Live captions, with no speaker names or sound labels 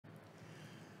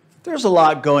There's a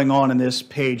lot going on in this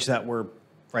page that we're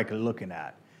frankly looking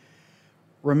at.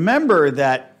 Remember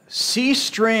that C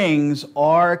strings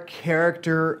are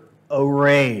character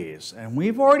arrays, and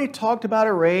we've already talked about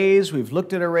arrays. We've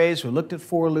looked at arrays. We've looked at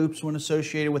for loops when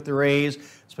associated with arrays,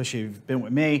 especially if you've been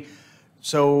with me.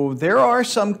 So there are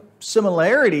some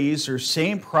similarities or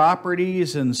same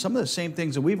properties and some of the same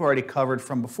things that we've already covered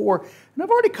from before, and I've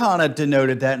already kind of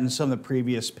denoted that in some of the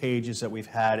previous pages that we've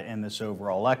had in this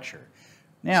overall lecture.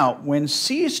 Now, when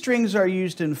C strings are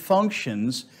used in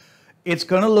functions, it's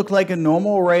going to look like a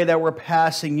normal array that we're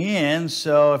passing in.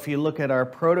 So if you look at our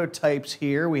prototypes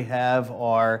here, we have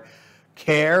our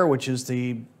char, which is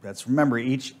remember,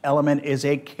 each element is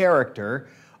a character,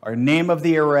 our name of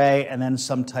the array, and then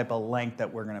some type of length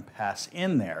that we're going to pass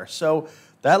in there. So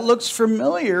that looks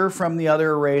familiar from the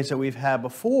other arrays that we've had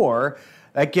before.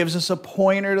 That gives us a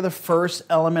pointer to the first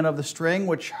element of the string,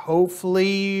 which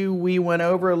hopefully we went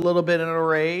over a little bit in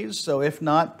arrays. So if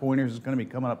not, pointers is going to be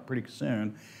coming up pretty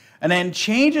soon. And then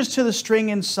changes to the string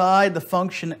inside the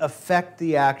function affect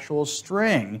the actual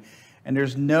string. And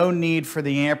there's no need for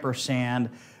the ampersand.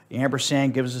 The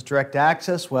ampersand gives us direct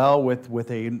access. Well, with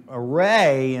an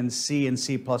array in C and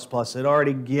C++, it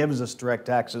already gives us direct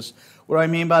access. What do I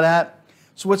mean by that?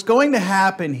 So what's going to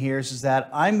happen here is that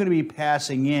I'm going to be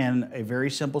passing in a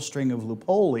very simple string of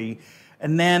Lupoli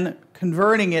and then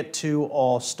converting it to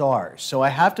all stars. So I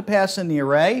have to pass in the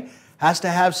array, has to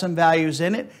have some values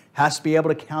in it, has to be able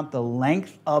to count the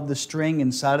length of the string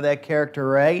inside of that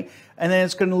character array, and then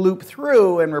it's going to loop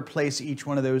through and replace each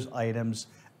one of those items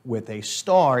with a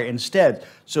star instead.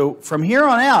 So from here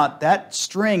on out, that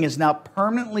string is now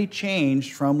permanently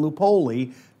changed from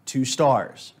Lupoli to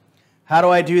stars. How do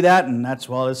I do that? And that's,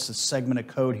 well, it's a segment of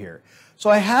code here. So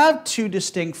I have two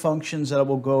distinct functions that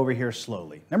we'll go over here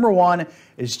slowly. Number one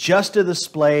is just to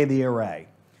display the array.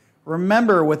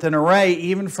 Remember, with an array,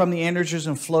 even from the integers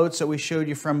and floats that we showed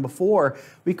you from before,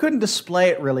 we couldn't display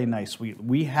it really nice.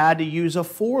 We had to use a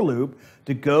for loop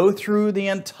to go through the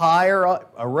entire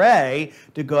array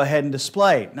to go ahead and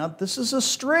display. Now, this is a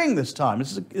string this time.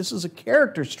 This is a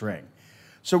character string.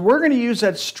 So we're going to use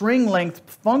that string length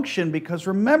function because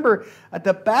remember, at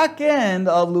the back end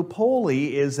of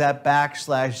Lupoli is that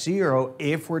 \0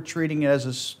 if we're treating it as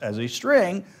a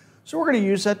string. So we're going to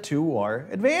use that to our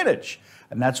advantage.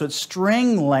 And that's what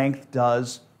string length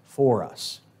does for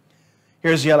us.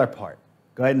 Here's the other part.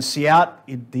 Go ahead and see out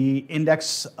the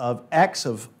index of x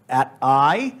at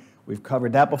I. We've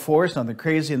covered that before. It's nothing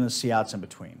crazy, and the see outs in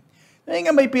between. I think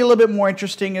it might be a little bit more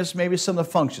interesting is maybe some of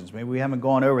the functions. Maybe we haven't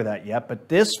gone over that yet, but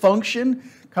this function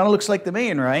kind of looks like the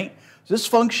main, right? So this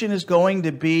function is going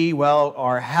to be, well,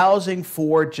 our housing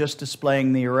for just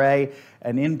displaying the array,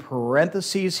 and in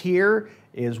parentheses here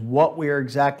is what we are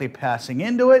exactly passing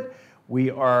into it. We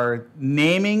are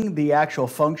naming the actual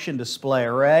function display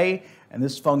array, and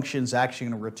this function is actually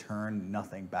going to return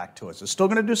nothing back to us. It's still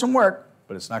going to do some work,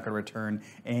 but it's not going to return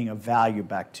any value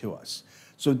back to us.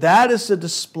 So that is the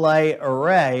display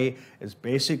array. It's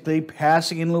basically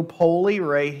passing in Lupoli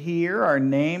right here. Our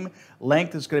name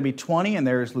length is going to be 20, and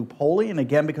there's Lupoli. And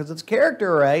again, because it's a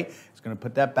character array, it's going to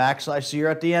put that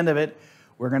 \0 at the end of it.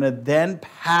 We're going to then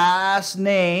pass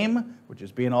name, which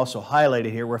is being also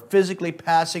highlighted here. We're physically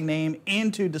passing name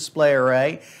into display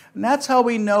array, and that's how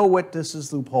we know what this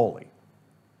is Lupoli.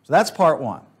 So that's part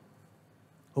one.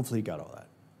 Hopefully you got all that.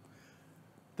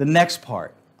 The next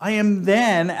part. I am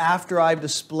then, after I've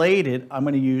displayed it, I'm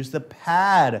going to use the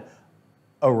pad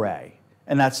array.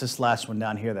 And that's this last one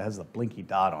down here that has the blinky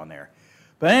dot on there.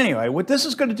 But anyway, what this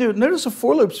is going to do, notice the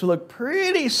for loops look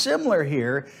pretty similar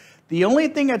here. The only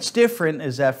thing that's different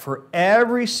is that for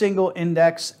every single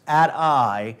index at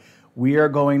I, we are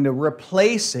going to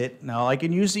replace it. Now, I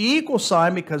can use the equal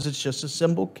sign because it's just a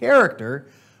simple character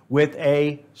with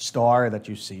a star that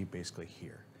you see basically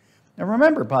here. Now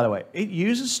remember, by the way, it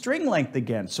uses string length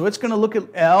again. So it's going to look at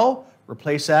L,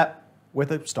 replace that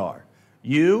with a star.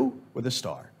 U with a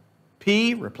star.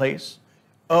 P, replace.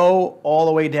 O, all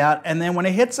the way down. And then when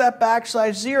it hits that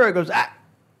 \0, it goes,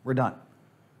 we're done.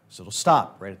 So it'll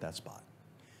stop right at that spot.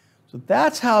 So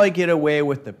that's how I get away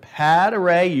with the pad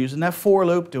array using that for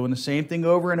loop, doing the same thing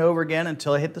over and over again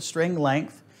until I hit the string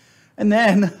length. And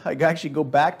then I actually go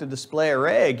back to display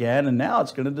array again, and now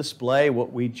it's going to display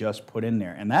what we just put in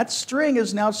there. And that string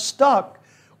is now stuck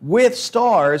with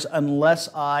stars unless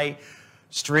I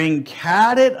string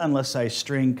cat it, unless I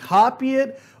string copy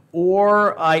it,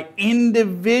 or I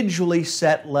individually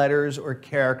set letters or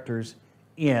characters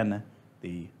in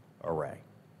the array.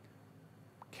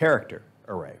 Character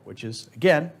array, which is,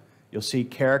 again, you'll see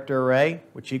character array,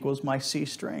 which equals my C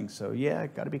string. So yeah,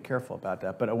 got to be careful about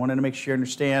that. But I wanted to make sure you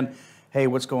understand hey,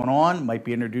 what's going on? Might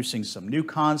be introducing some new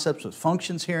concepts with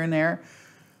functions here and there.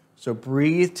 So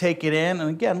breathe, take it in, and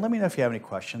again, let me know if you have any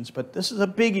questions, but this is a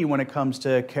biggie when it comes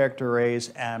to character arrays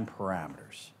and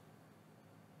parameters.